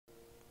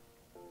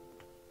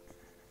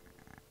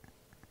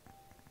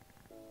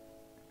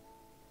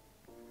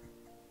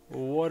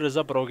What is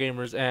up, bro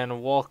gamers,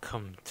 and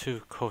welcome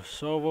to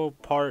Kosovo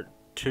Part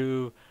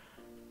 2.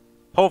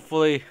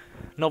 Hopefully,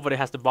 nobody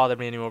has to bother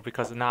me anymore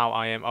because now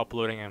I am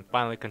uploading and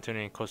finally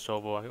continuing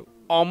Kosovo. I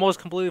almost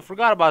completely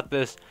forgot about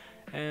this.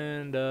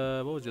 And,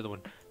 what was the other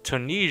one?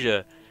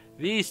 Tunisia.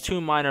 These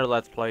two minor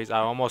Let's Plays I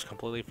almost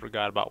completely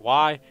forgot about.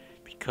 Why?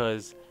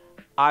 Because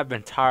I've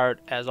been tired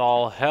as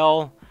all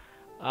hell.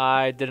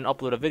 I didn't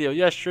upload a video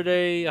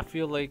yesterday. I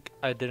feel like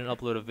I didn't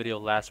upload a video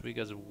last week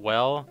as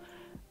well.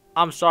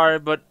 I'm sorry,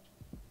 but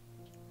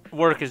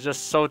work is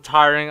just so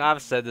tiring.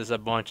 I've said this a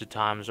bunch of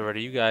times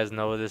already. You guys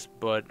know this,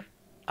 but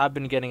I've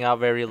been getting out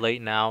very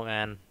late now,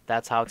 and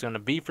that's how it's going to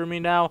be for me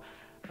now.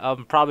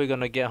 I'm probably going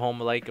to get home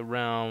like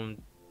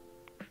around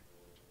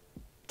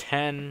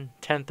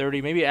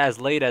 10:30, maybe as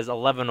late as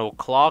 11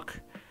 o'clock.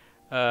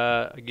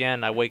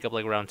 Again, I wake up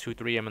like around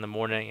 2-3 a.m. in the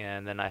morning,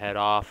 and then I head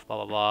off, blah,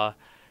 blah, blah.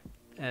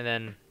 And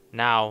then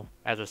now,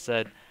 as I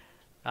said,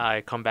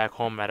 I come back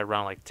home at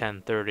around like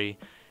 10:30,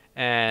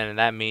 and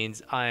that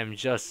means I am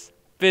just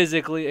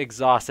physically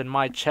exhausted.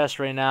 My chest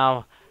right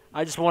now,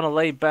 I just want to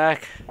lay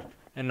back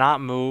and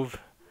not move.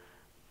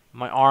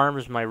 My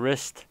arms, my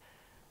wrist,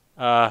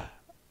 a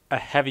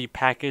heavy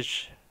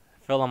package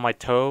fell on my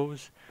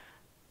toes.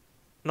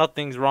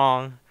 Nothing's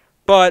wrong,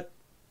 but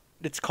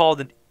it's called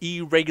an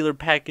irregular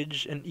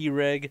package, an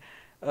e-reg.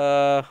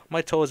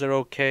 My toes are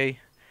okay.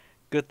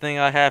 Good thing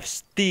I have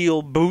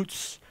steel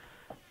boots,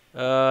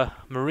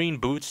 marine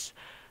boots.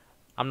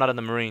 I'm not in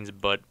the Marines,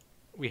 but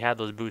we had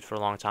those boots for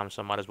a long time,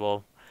 so I might as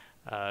well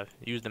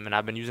use them, and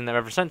I've been using them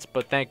ever since.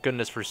 But thank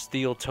goodness for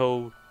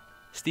steel-toed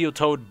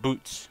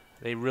boots.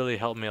 They really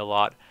helped me a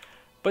lot.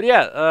 But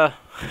yeah,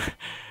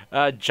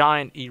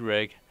 giant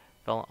e-reg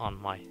fell on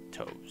my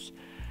toes.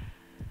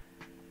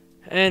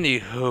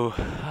 Anywho,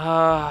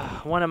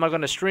 when am I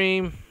gonna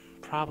stream?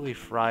 Probably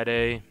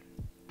Friday.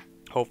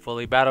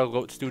 Hopefully. Battle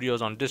Goat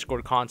Studios on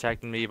Discord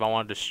contacted me if I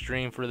wanted to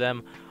stream for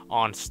them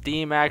on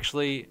Steam,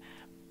 actually,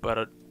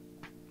 but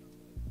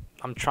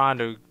I'm trying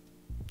to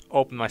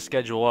open my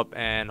schedule up,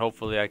 and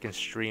hopefully I can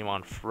stream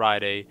on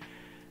Friday,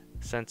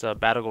 since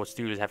Battle Goat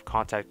Studios have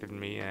contacted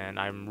me, and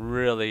I'm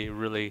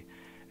really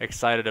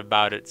excited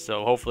about it.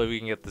 So hopefully we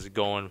can get this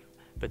going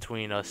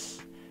between us,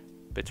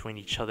 between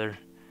each other.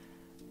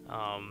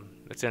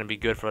 It's gonna be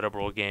good for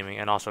Double Gaming,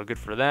 and also good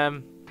for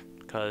them,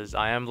 because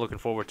I am looking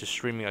forward to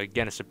streaming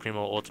again a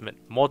Supremo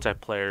Ultimate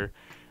multiplayer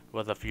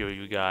with a few of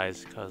you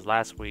guys. Because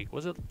last week,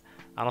 was it?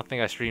 I don't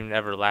think I streamed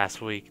ever last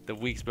week. The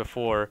weeks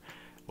before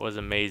was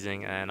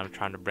amazing, and I'm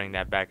trying to bring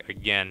that back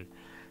again.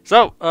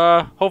 So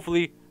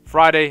hopefully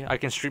Friday I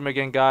can stream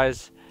again,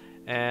 guys,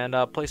 and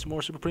play some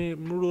more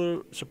Supreme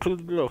Ruler.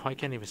 I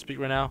can't even speak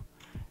right now.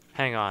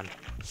 Hang on.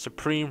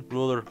 Supreme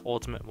Ruler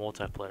Ultimate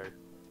multiplayer.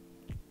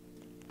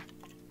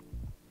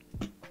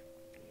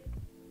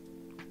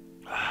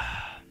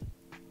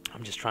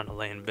 I'm just trying to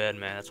lay in bed,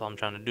 man. That's all I'm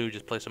trying to do.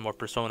 Just play some more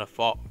Persona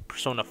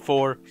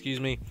 4,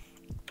 excuse me.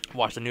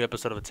 Watch the new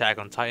episode of Attack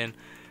on Titan,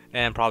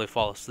 and probably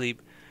fall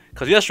asleep.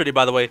 Because yesterday,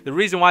 by the way, the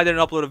reason why I didn't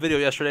upload a video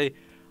yesterday,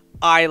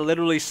 I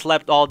literally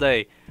slept all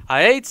day.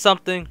 I ate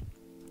something,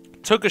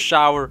 took a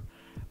shower.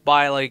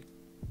 By like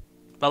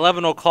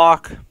 11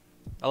 o'clock,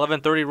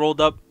 11:30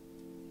 rolled up.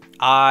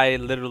 I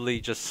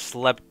literally just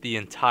slept the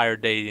entire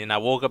day, and I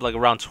woke up like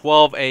around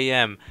 12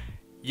 a.m.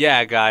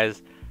 Yeah,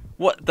 guys.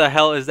 What the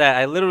hell is that?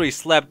 I literally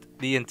slept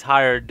the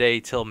entire day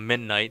till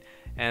midnight,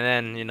 and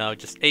then, you know,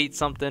 just ate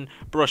something,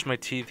 brushed my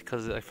teeth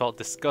because I felt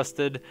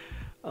disgusted.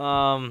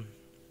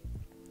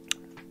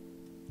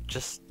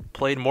 Just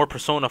played more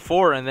Persona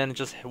 4, and then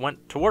just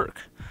went to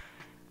work.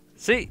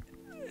 See,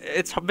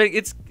 it's big.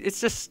 It's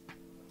just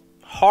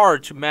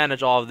hard to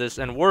manage all of this,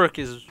 and work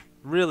is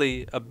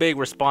really a big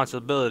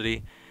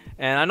responsibility.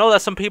 And I know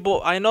that some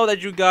people, I know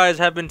that you guys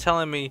have been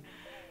telling me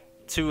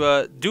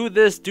to do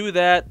this, do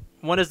that.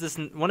 When is this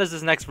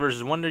next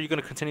versus? When are you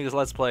going to continue this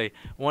Let's Play?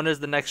 When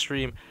is the next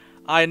stream?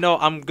 I know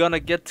I'm going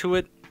to get to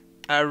it.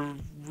 I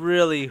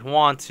really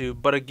want to.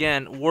 But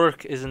again,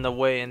 work is in the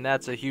way, and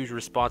that's a huge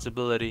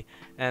responsibility.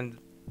 And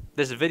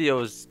this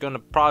video is going to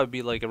probably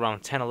be like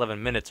around 10-11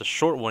 minutes. A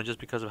short one just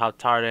because of how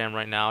tired I am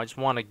right now. I just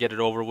want to get it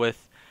over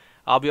with.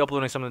 I'll be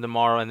uploading something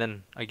tomorrow, and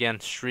then, again,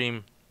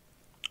 stream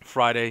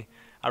Friday.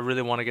 I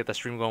really want to get the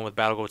stream going with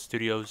Battle Goat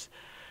Studios.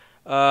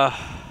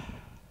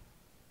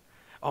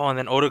 Oh, and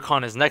then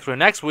Otakon is next week.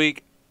 Next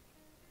week,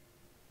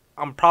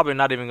 I'm probably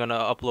not even going to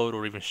upload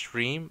or even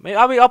stream. Maybe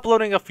I'll be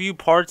uploading a few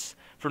parts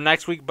for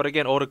next week. But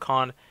again,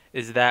 Otakon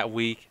is that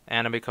week,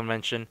 anime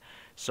convention.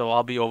 So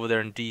I'll be over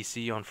there in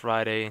DC on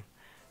Friday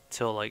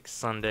till like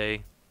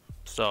Sunday.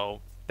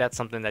 So that's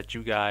something that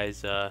you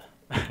guys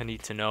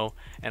need to know.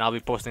 And I'll be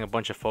posting a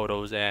bunch of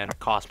photos and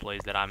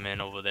cosplays that I'm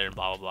in over there and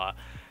blah, blah, blah.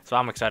 So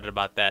I'm excited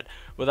about that.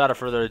 Without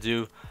further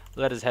ado,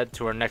 let us head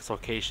to our next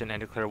location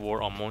and declare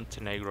war on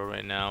Montenegro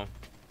right now.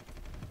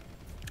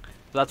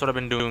 So that's what I've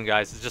been doing,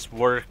 guys. It's just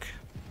work,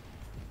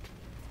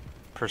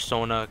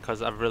 Persona,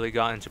 because I've really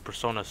gotten into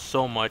Persona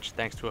so much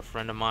thanks to a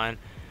friend of mine.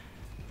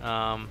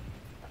 What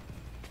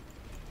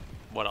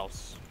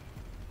else?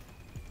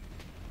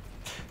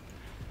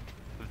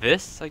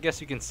 This, I guess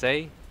you can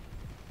say.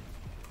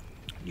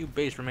 New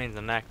base remains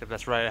inactive.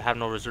 That's right, I have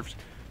no reserves.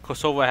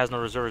 Kosovo has no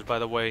reserves, by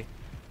the way.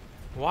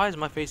 Why is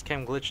my face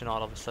cam glitching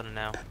all of a sudden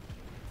now?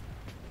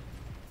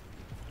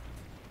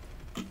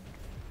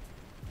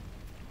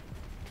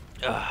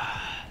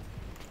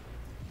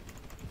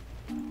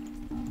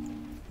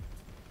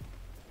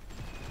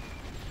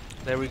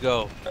 There we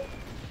go.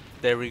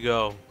 There we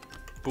go.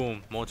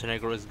 Boom.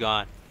 Montenegro is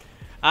gone.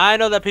 I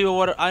know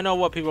that I know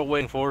what people are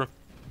waiting for.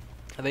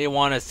 They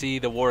want to see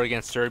the war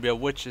against Serbia,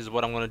 which is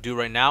what I'm going to do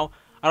right now.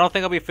 I don't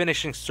think I'll be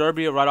finishing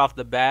Serbia right off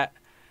the bat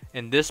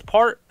in this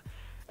part.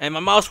 And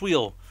my mouse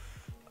wheel.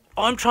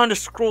 Oh, I'm trying to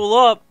scroll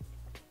up.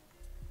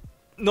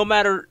 No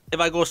matter if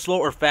I go slow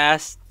or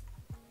fast.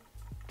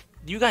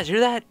 Do you guys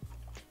hear that?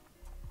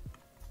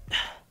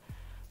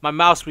 My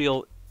mouse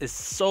wheel is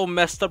so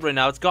messed up right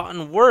now. It's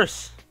gotten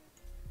worse.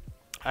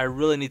 I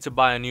really need to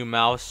buy a new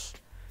mouse.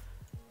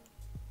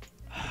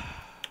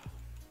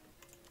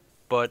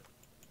 But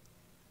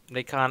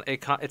it's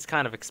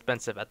kind of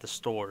expensive at the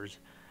stores.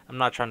 I'm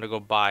not trying to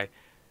go buy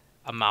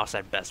a mouse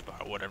at Best Buy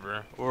or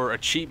whatever, or a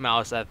cheap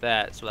mouse at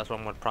that, so that's why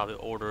I'm going to probably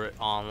order it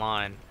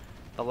online.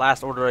 The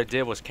last order I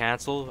did was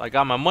canceled. I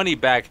got my money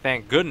back,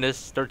 thank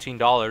goodness,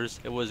 $13.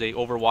 It was a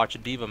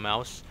Overwatch Diva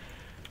mouse.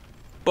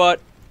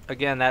 But,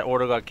 again, that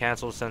order got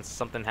canceled since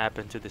something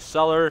happened to the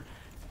seller.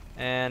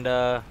 And,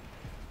 I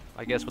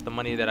guess with the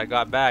money that I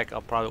got back,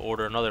 I'll probably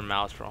order another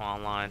mouse from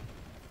online.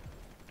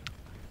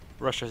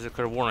 Russia has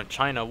declared war on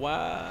China.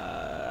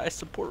 Why? I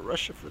support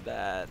Russia for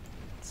that.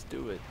 Let's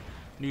do it.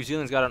 New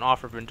Zealand's got an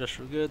offer for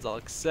industrial goods. I'll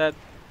accept.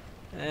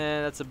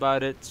 And that's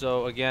about it.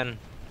 So again,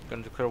 I'm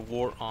gonna declare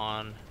war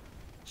on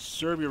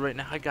Serbia right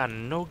now. I got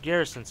no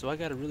garrison, so I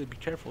gotta really be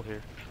careful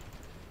here.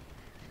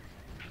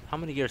 How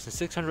many garrisons?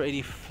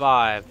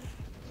 685.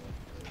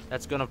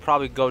 That's gonna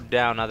probably go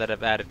down now that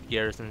I've added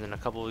garrisons in a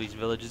couple of these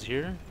villages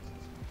here.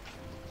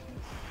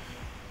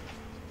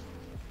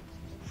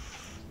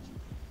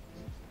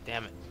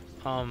 Damn it.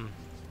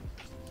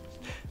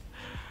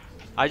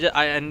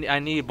 I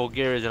need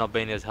Bulgaria's and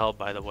Albania's help,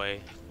 by the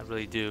way. I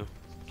really do.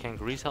 Can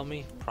Greece help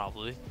me?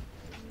 Probably.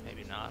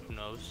 Maybe not. Who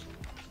knows?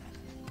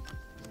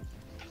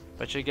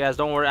 But you guys,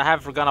 don't worry. I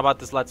haven't forgotten about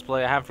this Let's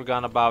Play. I haven't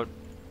forgotten about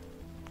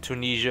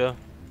Tunisia.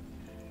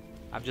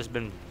 I've just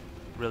been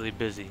really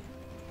busy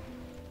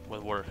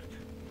with work.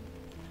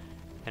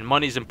 And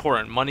money's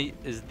important. Money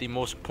is the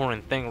most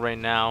important thing right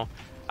now.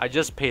 I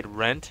just paid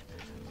rent.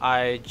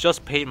 I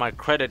just paid my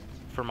credit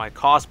for my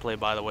cosplay,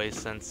 by the way,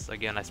 since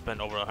again I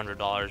spent over $100,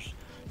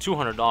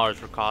 $200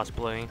 for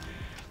cosplaying.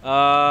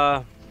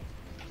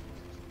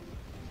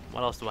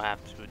 What else do I have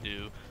to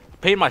do? I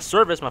paid my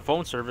service, my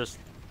phone service,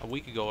 a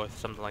week ago or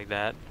something like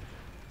that.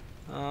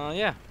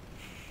 Yeah,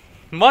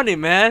 money,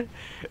 man,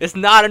 it's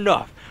not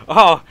enough.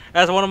 Oh,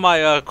 as one of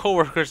my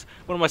co-workers,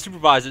 one of my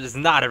supervisors, it's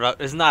not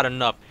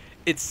enough.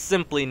 It's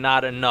simply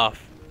not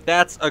enough.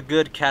 That's a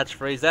good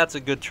catchphrase. That's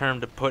a good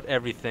term to put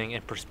everything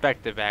in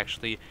perspective,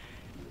 actually.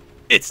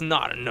 It's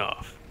not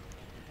enough.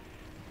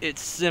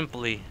 It's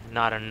simply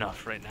not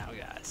enough right now,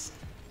 guys.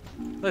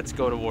 Let's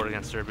go to war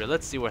against Serbia.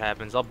 Let's see what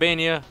happens.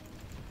 Albania,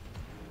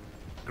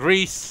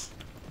 Greece,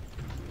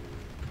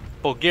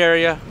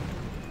 Bulgaria.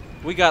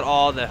 We got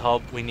all the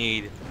help we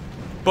need.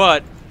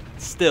 But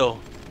still,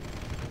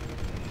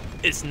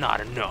 it's not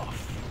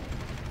enough.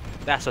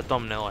 That's a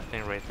thumbnail, I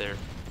think, right there.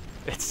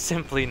 It's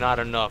simply not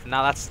enough.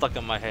 Now that's stuck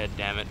in my head,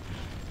 damn it.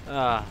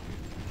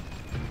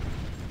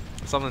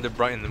 Something to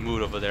brighten the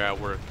mood over there at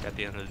work at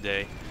the end of the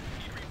day.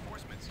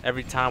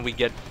 Every time we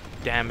get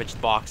damaged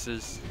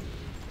boxes,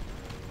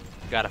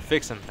 gotta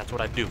fix them. That's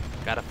what I do.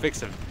 Gotta fix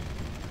them.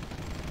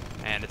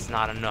 And it's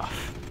not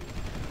enough.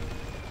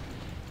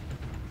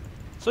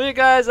 So you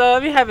guys,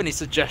 if you have any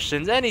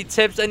suggestions, any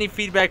tips, any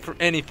feedback for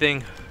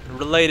anything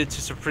related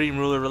to Supreme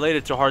Ruler,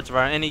 related to Hearts of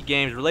Iron, any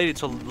games related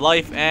to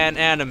life and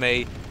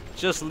anime,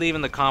 just leave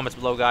in the comments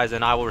below, guys,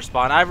 and I will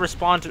respond. I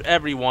respond to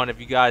everyone if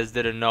you guys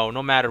didn't know,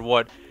 no matter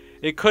what.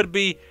 It could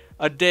be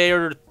a day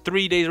or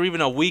 3 days or even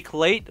a week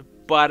late,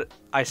 but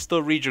I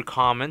still read your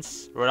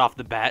comments right off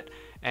the bat.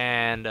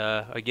 And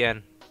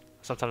again,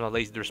 sometimes I'm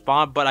lazy to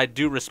respond, but I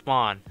do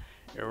respond.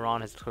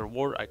 Iran has declared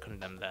war. I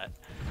condemn that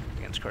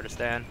against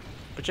Kurdistan.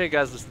 But yeah,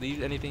 guys, just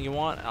leave anything you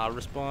want. I'll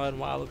respond.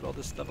 Wow, look at all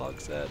this stuff I'll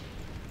accept.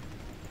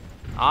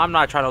 I'm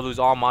not trying to lose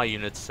all my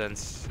units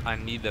since I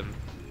need them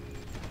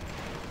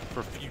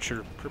for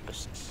future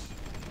purposes.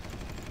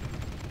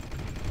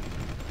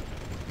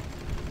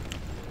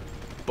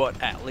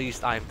 But at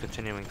least I'm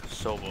continuing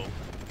Kosovo.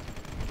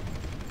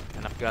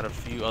 And I've got a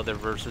few other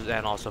verses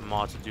and also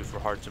mods to do for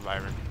Hearts of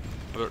Iron.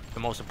 But the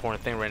most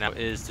important thing right now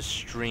is to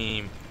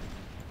stream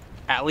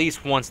at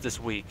least once this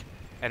week.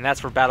 And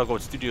that's for Battle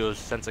Goat Studios,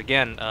 since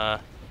again,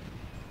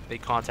 they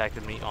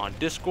contacted me on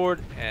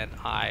Discord. And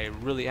I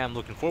really am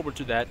looking forward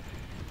to that.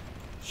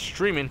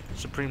 Streaming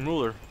Supreme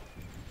Ruler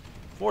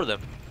for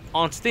them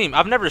on Steam.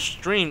 I've never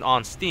streamed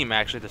on Steam,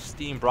 actually, the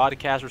Steam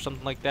broadcast or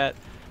something like that.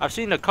 I've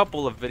seen a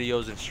couple of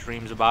videos and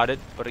streams about it,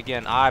 but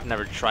again, I've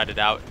never tried it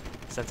out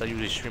since I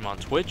usually stream on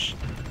Twitch.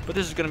 But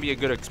this is going to be a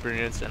good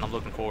experience, and I'm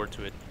looking forward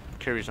to it. I'm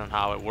curious on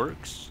how it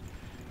works.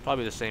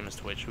 Probably the same as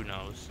Twitch, who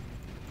knows.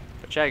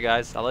 But yeah,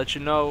 guys, I'll let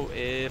you know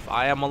if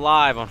I am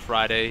alive on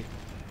Friday.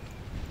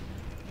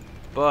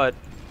 But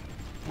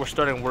we're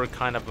starting work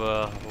kind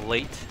of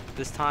late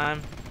this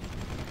time,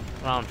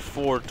 around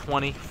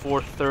 4:20,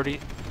 4:30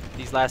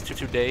 these last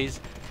two days.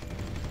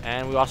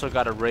 And we also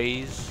got a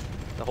raise.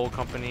 The whole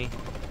company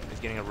is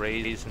getting a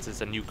raise since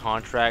it's a new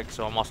contract,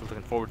 so I'm also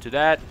looking forward to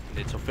that.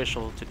 It's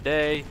official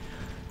today.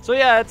 So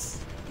yeah,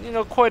 it's, you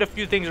know, quite a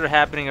few things are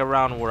happening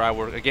around where I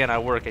work. Again, I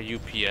work at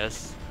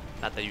UPS.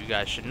 Not that you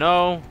guys should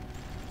know,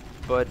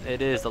 but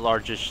it is the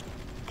largest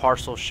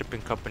parcel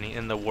shipping company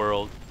in the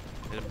world.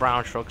 The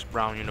brown trucks,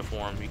 brown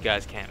uniform. You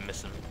guys can't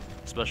miss them,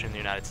 especially in the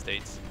United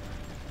States,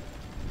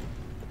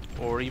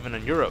 or even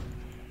in Europe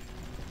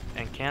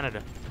and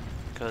Canada,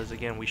 because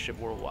again, we ship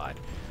worldwide.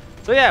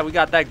 So yeah, we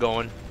got that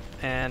going,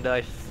 and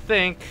I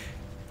think,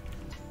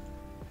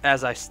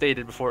 as I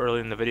stated before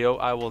earlier in the video,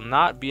 I will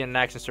not be in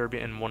Nax and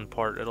Serbia in one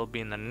part. It'll be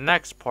in the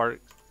next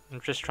part. I'm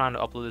just trying to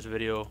upload this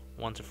video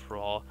once and for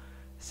all,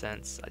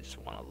 since I just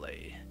want to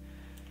lay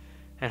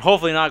and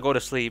hopefully not go to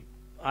sleep.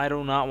 I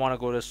do not want to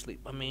go to sleep.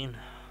 I mean,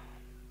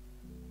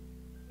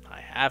 I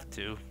have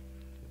to.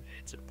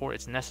 It's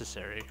important. It's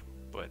necessary.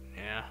 But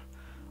yeah,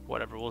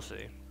 whatever. We'll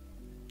see.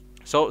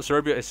 So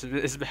Serbia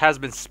has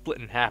been split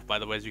in half, by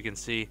the way, as you can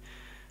see.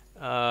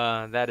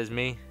 That is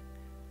me.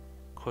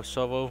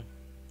 Kosovo.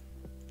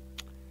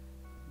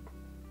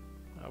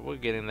 We're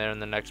getting there in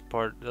the next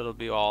part. It'll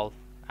be all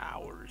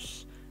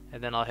ours.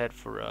 And then I'll head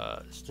for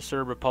the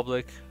Serb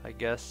Republic, I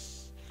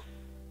guess.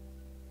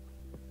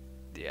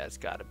 Yeah, it's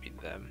gotta be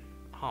them.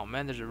 Oh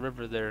man, there's a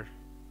river there.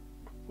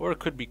 Or it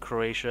could be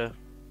Croatia.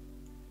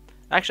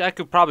 Actually, I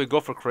could probably go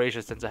for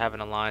Croatia since I have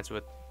an alliance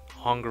with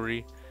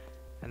Hungary.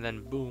 And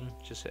then boom,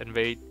 just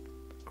invade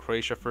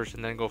Croatia first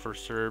and then go for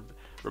Serb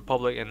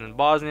Republic and then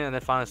Bosnia and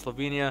then finally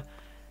Slovenia.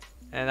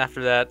 And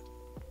after that,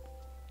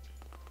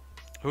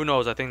 who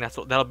knows? I think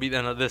that'll be the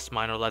end of this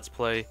minor Let's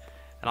Play.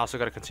 And also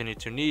got to continue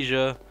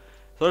Tunisia.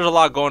 So there's a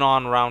lot going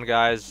on around,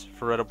 guys,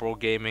 for Red Up World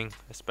Gaming,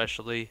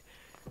 especially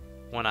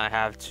when I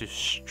have to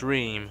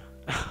stream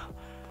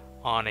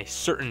on a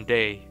certain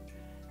day.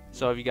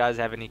 So if you guys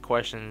have any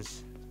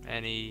questions,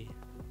 any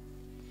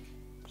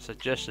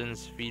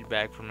suggestions,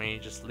 feedback for me,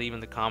 just leave in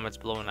the comments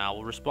below and I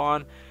will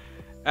respond.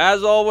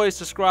 As always,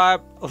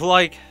 subscribe,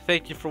 like.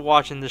 Thank you for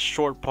watching this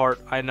short part,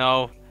 I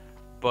know,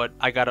 but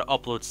I gotta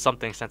upload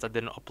something since I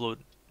didn't upload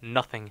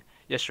nothing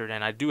yesterday,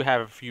 and I do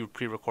have a few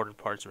pre-recorded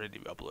parts ready to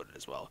be uploaded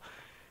as well.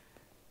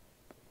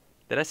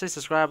 Did I say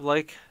subscribe,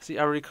 like? See,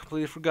 I already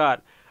completely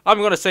forgot. I'm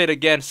gonna say it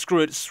again. Screw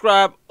it.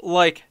 Subscribe,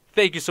 like.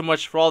 Thank you so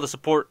much for all the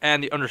support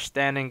and the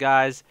understanding,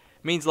 guys.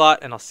 It means a lot,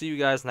 and I'll see you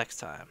guys next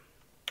time.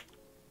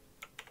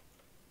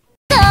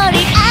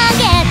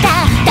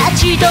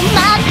 立ち止ま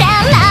ってら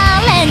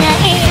れな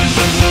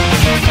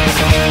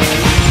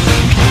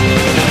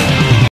い